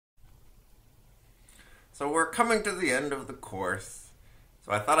So we're coming to the end of the course,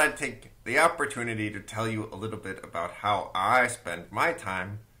 so I thought I'd take the opportunity to tell you a little bit about how I spend my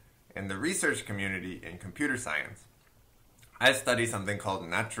time in the research community in computer science. I study something called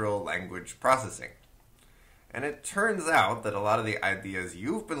natural language processing. And it turns out that a lot of the ideas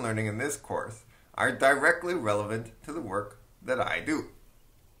you've been learning in this course are directly relevant to the work that I do.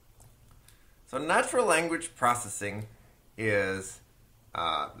 So natural language processing is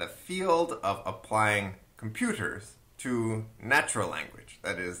the field of applying computers to natural language.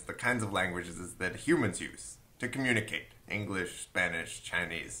 That is, the kinds of languages that humans use to communicate. English, Spanish,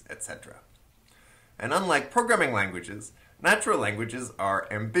 Chinese, etc. And unlike programming languages, natural languages are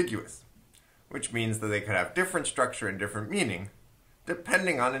ambiguous, which means that they could have different structure and different meaning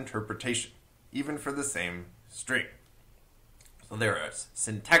depending on interpretation, even for the same string. So there is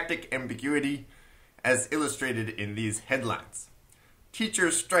syntactic ambiguity as illustrated in these headlines. Teacher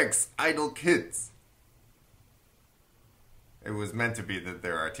strikes idle kids. It was meant to be that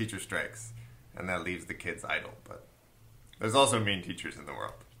there are teacher strikes and that leaves the kids idle, but there's also mean teachers in the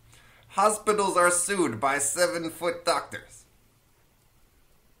world. Hospitals are sued by 7-foot doctors.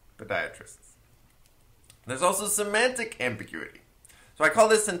 Podiatrists. There's also semantic ambiguity. So I call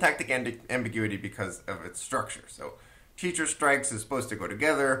this syntactic ambiguity because of its structure. So teacher strikes is supposed to go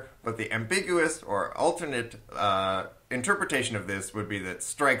together, but the ambiguous or alternate interpretation of this would be that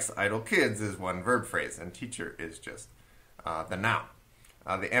strikes idle kids is one verb phrase and teacher is just the noun.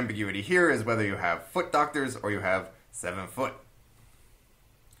 The ambiguity here is whether you have foot doctors or you have 7 foot.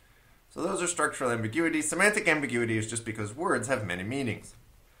 So those are structural ambiguity. Semantic ambiguity is just because words have many meanings.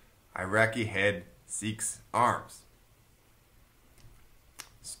 Iraqi head seeks arms.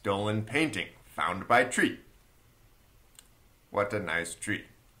 Stolen painting found by tree. What a nice tree.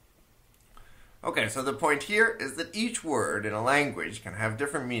 Okay, so the point here is that each word in a language can have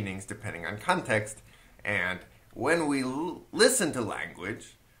different meanings depending on context, and when we listen to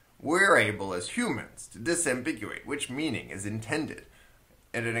language, we're able as humans to disambiguate which meaning is intended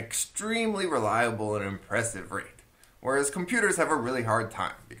at an extremely reliable and impressive rate. Whereas computers have a really hard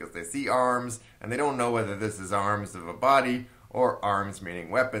time because they see arms and they don't know whether this is arms of a body or arms meaning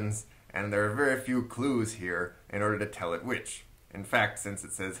weapons, and there are very few clues here in order to tell it which. In fact, since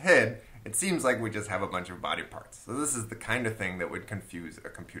it says head, it seems like we just have a bunch of body parts. So this is the kind of thing that would confuse a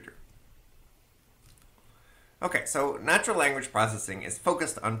computer. Okay, so natural language processing is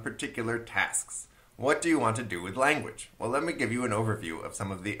focused on particular tasks. What do you want to do with language? Well, let me give you an overview of some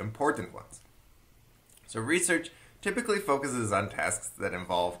of the important ones. So research typically focuses on tasks that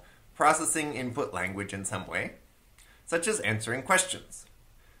involve processing input language in some way, such as answering questions.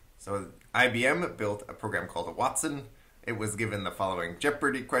 So IBM built a program called Watson. It was given the following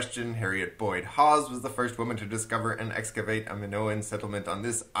Jeopardy question. Harriet Boyd Hawes was the first woman to discover and excavate a Minoan settlement on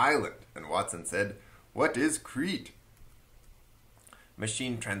this island. And Watson said, "What is Crete?"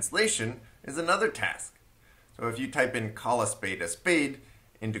 Machine translation is another task. So if you type in "call a spade"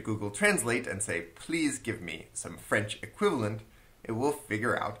 into Google Translate and say, "Please give me some French equivalent," it will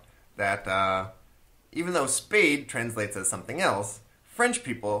figure out that even though spade translates as something else, French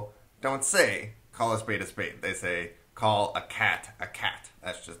people don't say "call a spade." They say "call a cat a cat."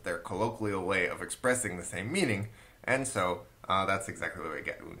 That's just their colloquial way of expressing the same meaning, and so that's exactly what we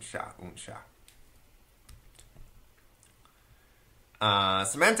get, un chat, un chat.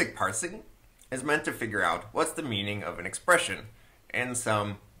 Semantic parsing is meant to figure out what's the meaning of an expression in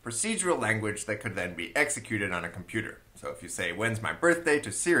some procedural language that could then be executed on a computer. So if you say, "When's my birthday?"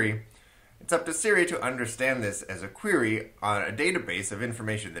 to Siri, it's up to Siri to understand this as a query on a database of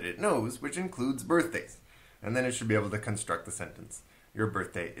information that it knows, which includes birthdays. And then it should be able to construct the sentence, "Your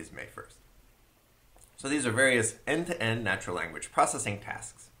birthday is May 1st." So these are various end-to-end natural language processing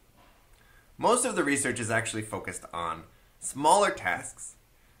tasks. Most of the research is actually focused on smaller tasks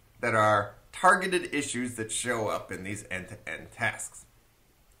that are targeted issues that show up in these end-to-end tasks.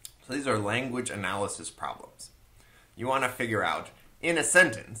 So these are language analysis problems. You want to figure out in a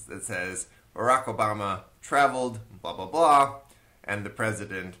sentence that says Barack Obama traveled blah blah blah and the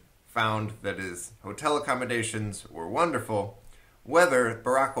president found that his hotel accommodations were wonderful, whether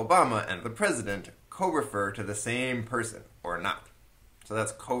Barack Obama and the president co-refer to the same person or not. So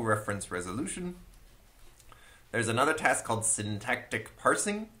that's co-reference resolution. There's another task called syntactic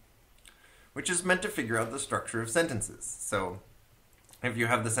parsing, which is meant to figure out the structure of sentences. So if you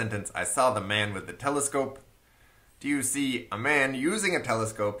have the sentence, "I saw the man with the telescope," do you see a man using a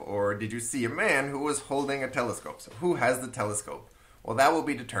telescope, or did you see a man who was holding a telescope? So who has the telescope? Well, that will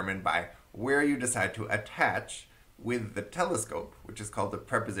be determined by where you decide to attach with the telescope, which is called the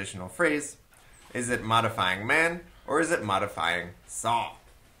prepositional phrase. Is it modifying man, or is it modifying saw?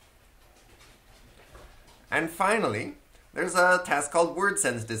 And finally, there's a task called word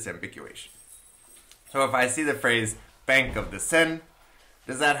sense disambiguation. So if I see the phrase Bank of the Seine,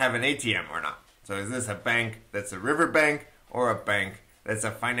 does that have an ATM or not? So is this a bank that's a river bank or a bank that's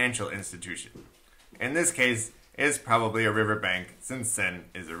a financial institution? In this case, it's probably a river bank since Seine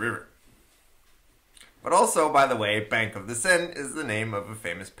is a river. But also, by the way, Bank of the Seine is the name of a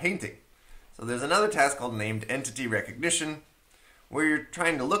famous painting. So there's another task called named entity recognition, where you're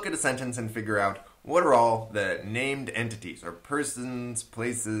trying to look at a sentence and figure out what are all the named entities, or persons,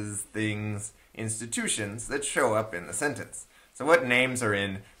 places, things, institutions that show up in the sentence. So what names are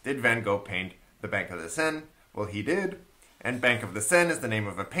in, did Van Gogh paint the Bank of the Seine? Well, he did. And Bank of the Seine is the name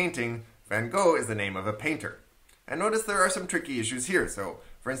of a painting. Van Gogh is the name of a painter. And notice there are some tricky issues here. So,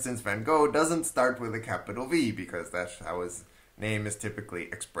 for instance, Van Gogh doesn't start with a capital V because that's how his name is typically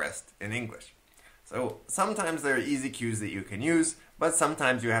expressed in English. So sometimes there are easy cues that you can use, but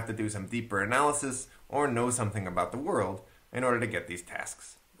sometimes you have to do some deeper analysis or know something about the world in order to get these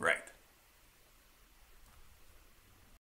tasks right.